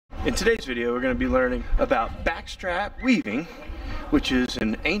In today's video, we're going to be learning about backstrap weaving, which is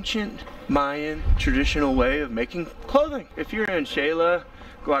an ancient Mayan traditional way of making clothing. If you're in Xela,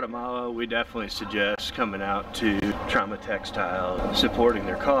 Guatemala, we definitely suggest coming out to TRAMA Textiles, supporting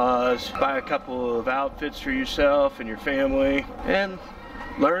their cause, buy a couple of outfits for yourself and your family, and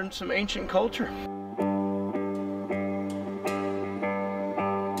learn some ancient culture.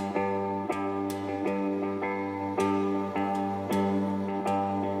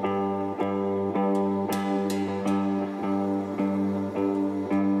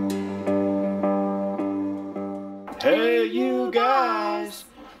 Hey you guys!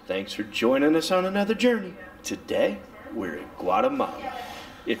 Thanks for joining us on another journey. Today, we're in Guatemala.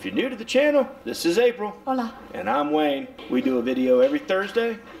 If you're new to the channel, this is April. Hola. And I'm Wayne. We do a video every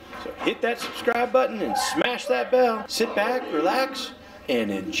Thursday, so hit that subscribe button and smash that bell. Sit back, relax, and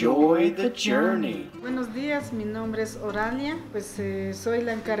enjoy the journey. Buenos días, mi nombre es Oralia, pues soy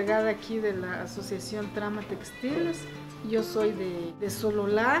la encargada aquí de la asociación TRAMA Textiles. Yo soy de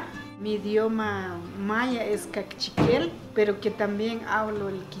Sololá, mi idioma maya es cachiquel, pero que también hablo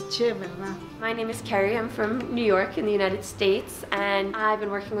el quiché, ¿verdad? My name is Carrie. I'm from New York in the United States, and I've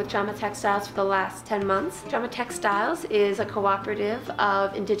been working with TRAMA Textiles for the last 10 months. TRAMA Textiles is a cooperative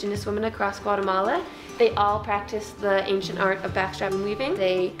of indigenous women across Guatemala. They all practice the ancient art of backstrap and weaving.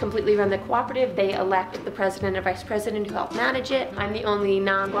 They completely run the cooperative. They elect the president and vice president who help manage it. I'm the only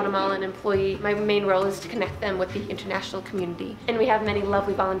non-Guatemalan employee. My main role is to connect them with the international community. And we have many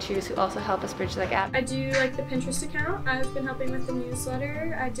lovely volunteers who also help us bridge that gap. I do like the Pinterest account. I've been helping with the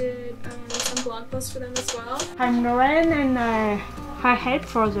newsletter. I did some blog posts for them as well. I'm Lauren and her head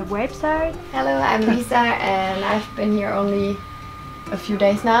for the website. Hello, I'm Lisa and I've been here only a few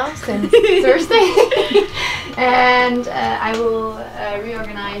days now, since Thursday. And I will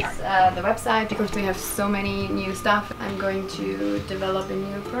reorganize the website because we have so many new stuff. I'm going to develop a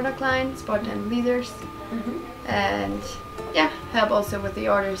new product line, sport and leathers, and yeah, help also with the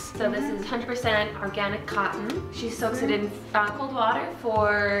orders. So this is 100% organic cotton. She soaks it in cold water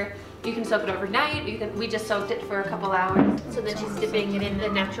for, you can soak it overnight, we just soaked it for a couple hours. So then she's dipping it in the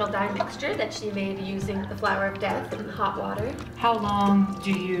natural dye mixture that she made using the flower of death in hot water. How long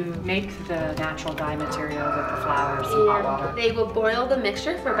do you make the natural dye material with the flowers in hot water? They will boil the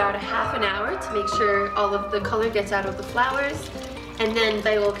mixture for about a half an hour to make sure all of the color gets out of the flowers. And then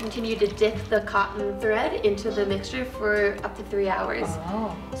they will continue to dip the cotton thread into the mixture for up to 3 hours.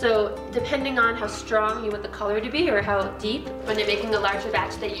 Oh. So depending on how strong you want the color to be or how deep, when they're making a larger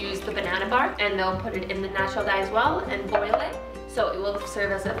batch, they use the banana bark and they'll put it in the natural dye as well and boil it. So it will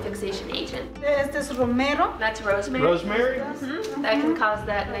serve as a fixation agent. Este es romero. That's rosemary. Rosemary? That can cause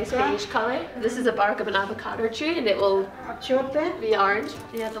that nice beige color. This is a bark of an avocado tree and it will be orange.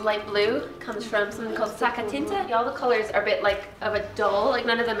 Yeah, the light blue comes from something called sacatinta. All the colors are a bit like of a dull, like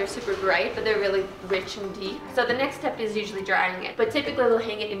none of them are super bright, but they're really rich and deep. So the next step is usually drying it. But typically they'll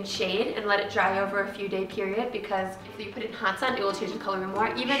hang it in shade and let it dry over a few day period because if you put it in hot sun, it will change the color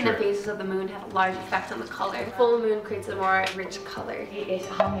more. Even the phases of the moon have a large effect on the color. Full moon creates a more rich color. Is it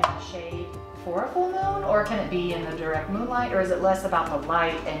hung in the shade for a full moon, or can it be in the direct moonlight, or is it less about the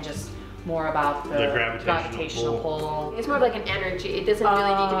light and just more about the gravitational pull? It's more like an energy. It doesn't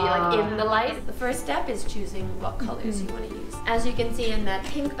really need to be like in the light. The first step is choosing what colors you want to use. As you can see in that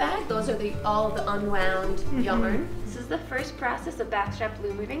pink bag, those are all the unwound yarn. This is the first process of backstrap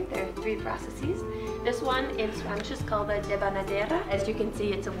loom weaving. There are 3 processes. This one in Spanish is called a devanadera. As you can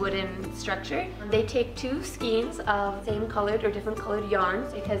see, it's a wooden structure. They take 2 skeins of same colored or different colored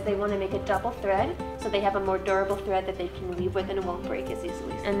yarns because they want to make a double thread, so they have a more durable thread that they can weave with and it won't break as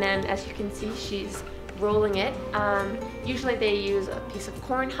easily. And then, as you can see, she's rolling it. Usually they use a piece of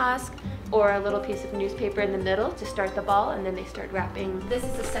corn husk or a little piece of newspaper in the middle to start the ball, and then they start wrapping. This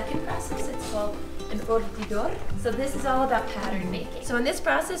is the second process. It's called an ortidor. So this is all about pattern making. So in this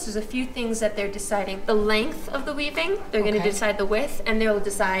process, there's a few things that they're deciding. The length of the weaving, they're going to decide the width, and they'll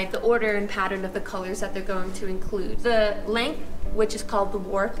decide the order and pattern of the colors that they're going to include. The length, which is called the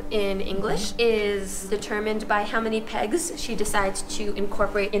warp in English, is determined by how many pegs she decides to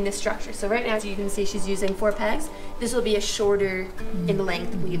incorporate in this structure. So right now, as you can see, she's using 4 pegs. This will be a shorter in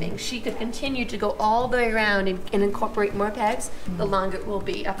length weaving. She could continue to go all the way around and incorporate more pegs. The longer it will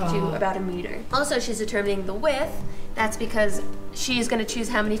be, up to about 1 meter. Also, she's determining the width. That's because she is going to choose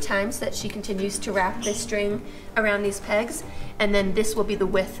how many times that she continues to wrap this string around these pegs, and then this will be the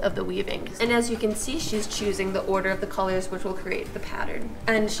width of the weaving. And as you can see, she's choosing the order of the colors which will create the pattern.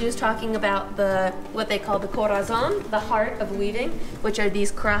 And she was talking about what they call the corazon, the heart of weaving, which are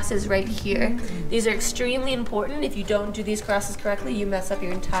these crosses right here. These are extremely important. If you don't do these crosses correctly, you mess up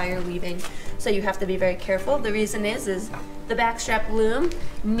your entire weaving. So you have to be very careful. The reason is The backstrap loom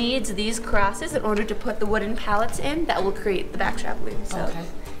needs these crosses in order to put the wooden pallets in that will create the backstrap loom. So. Okay.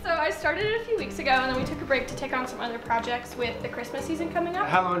 So I started it a few weeks ago, and then we took a break to take on some other projects with the Christmas season coming up.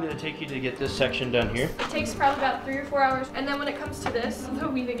 How long did it take you to get this section done here? It takes probably about 3 or 4 hours, and then when it comes to this, the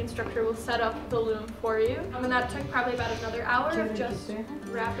weaving instructor will set up the loom for you. And that took probably about another hour of just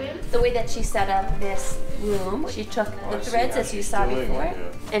wrapping. The way that she set up this loom, she took the threads as you saw before,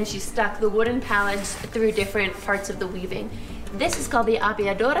 and she stuck the wooden pallets through different parts of the weaving. This is called the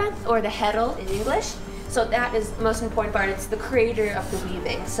apiadora, or the herro in English. So that is the most important part. It's the creator of the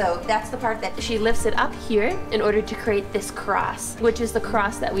weaving. So that's the part that she lifts it up here in order to create this cross, which is the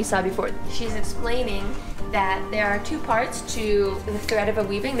cross that we saw before. She's explaining that there are 2 parts to the thread of a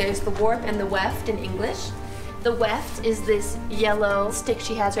weaving. There's the warp and the weft in English. The weft is this yellow stick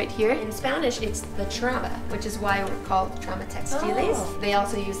she has right here. In Spanish, it's the trama, which is why we're called TRAMA Textiles. Oh. They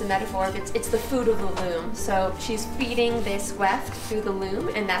also use the metaphor of it's the food of the loom. So she's feeding this weft through the loom,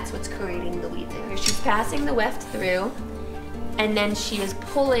 and that's what's creating the weaving. She's passing the weft through, and then she is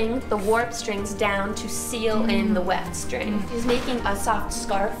pulling the warp strings down to seal in the weft string. She's making a soft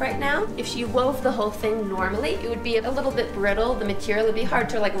scarf right now. If she wove the whole thing normally, it would be a little bit brittle. The material would be hard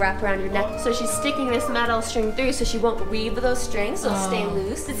to like wrap around your neck. So she's sticking this metal string through so she won't weave those strings, so it'll stay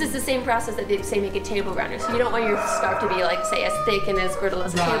loose. This is the same process that they say make a table runner. So you don't want your scarf to be like, say, as thick and as brittle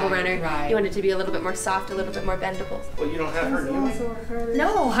as a table runner. Right. You want it to be a little bit more soft, a little bit more bendable. Well, you don't have her knee?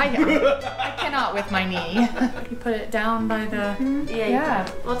 No, I cannot with my knee. You put it down by the... Yeah.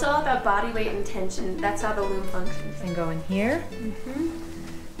 Well, it's all about body weight and tension. That's how the loom functions. And go in here.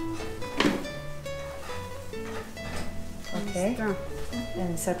 Okay.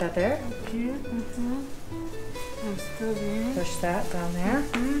 And set that there. Push that down there.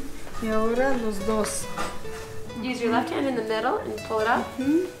 Y ahora los dos. Use your left hand in the middle and pull it up,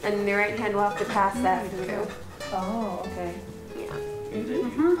 and your right hand will have to pass that through. Oh, okay.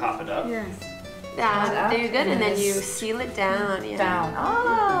 Yeah. Pop it up. Yes. Yeah, there you good, and then you seal it down. Yeah. Down.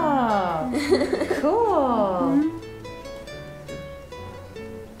 Oh, cool.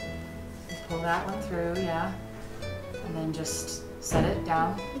 Pull that one through, yeah. And then just set it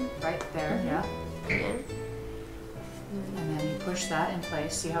down right there, yeah. And then you push that in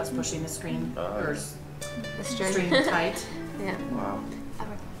place. See how it's pushing the screen, or The string. string tight? Yeah. Wow.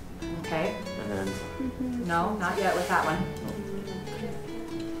 Okay. And then... No, not yet with that one.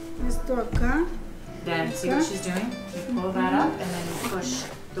 Esto acá. Then see what she's doing? You pull that up and then you push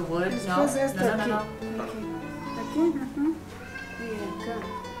the wood. No, Después esto no, aquí. no. Aquí, ajá. Y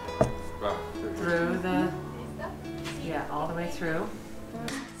acá. Through the, yeah, all the way through.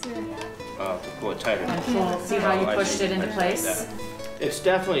 To pull it tighter. And pull, see how you pushed it into place? It's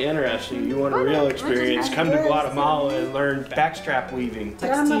definitely interesting. You want a real experience, come to Guatemala and learn backstrap weaving.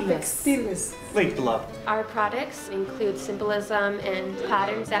 TRAMA Textiles. Link below. Our products include symbolism and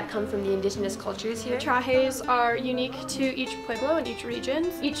patterns that come from the indigenous cultures here. Trajes are unique to each pueblo and each region.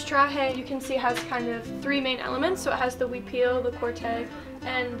 Each traje, you can see, has kind of 3 main elements. So it has the huipil, the corte,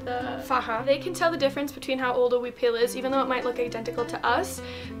 and the faja. They can tell the difference between how old a huipil is, even though it might look identical to us.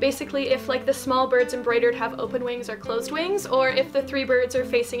 Basically, if like the small birds embroidered have open wings or closed wings, or if the 3 birds are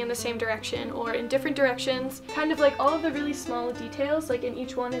facing in the same direction or in different directions. Kind of like all of the really small details, like in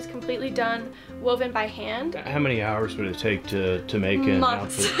each one, is completely done, woven by hand. How many hours would it take to make an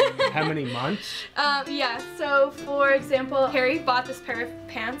outfit? How many months? Yeah, so for example, Harry bought this pair of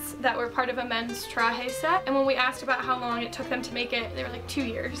pants that were part of a men's traje set, and when we asked about how long it took them to make it, they were like 2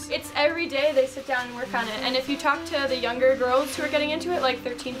 years. It's every day they sit down and work on it, and if you talk to the younger girls who are getting into it, like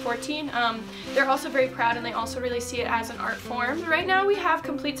 13, 14, they're also very proud and they also really see it as an art form. Right now we have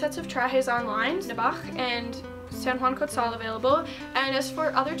complete sets of trajes online, Nabach and San Juan Quetzal available, and as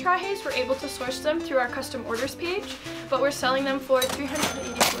for other trajes, we're able to source them through our custom orders page, but we're selling them for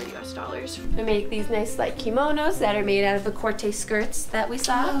 $384 US. We make these nice like kimonos that are made out of the corte skirts that we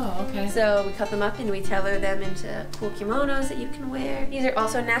saw. Oh, okay. So we cut them up and we tailor them into cool kimonos that you can wear. These are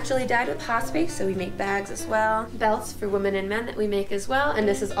also naturally dyed with hospi, so we make bags as well. Belts for women and men that we make as well, and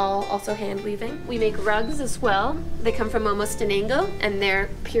this is all also hand weaving. We make rugs as well. They come from Momostenango, and they're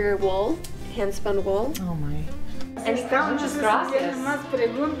pure wool, hand spun wool. Oh my. Any questions? ¿Más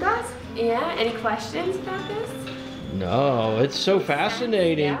preguntas? Yeah, any questions about this? No, it's so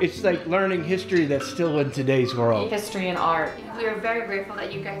fascinating. Yeah. It's like learning history that's still in today's world. History and art. We are very grateful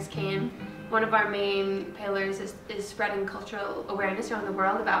that you guys came. One of our main pillars is spreading cultural awareness around the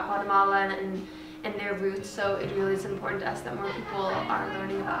world about Guatemala and their roots, so it really is important to us that more people are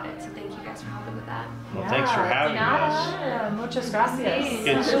learning about it. So thank you guys for helping with that. Well, thanks for having us. Muchas gracias.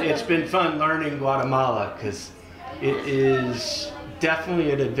 It's been fun learning Guatemala because it is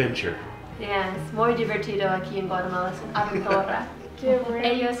definitely an adventure. Yeah, es muy divertido aquí en Guatemala, es una aventura. Qué bueno.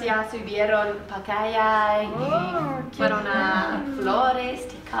 Ellos ya subieron Pacaya y fueron a Flores,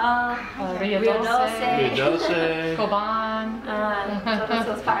 Tikal, Rio Rio Dulce, Dulce, Coban. todas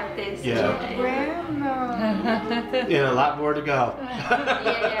esas partes. Yeah. Bueno. And a lot more to go.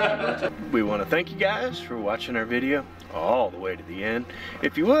 Yeah. We want to thank you guys for watching our video all the way to the end.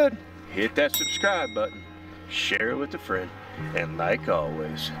 If you would, hit that subscribe button, share it with a friend, and like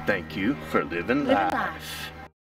always, thank you for living life.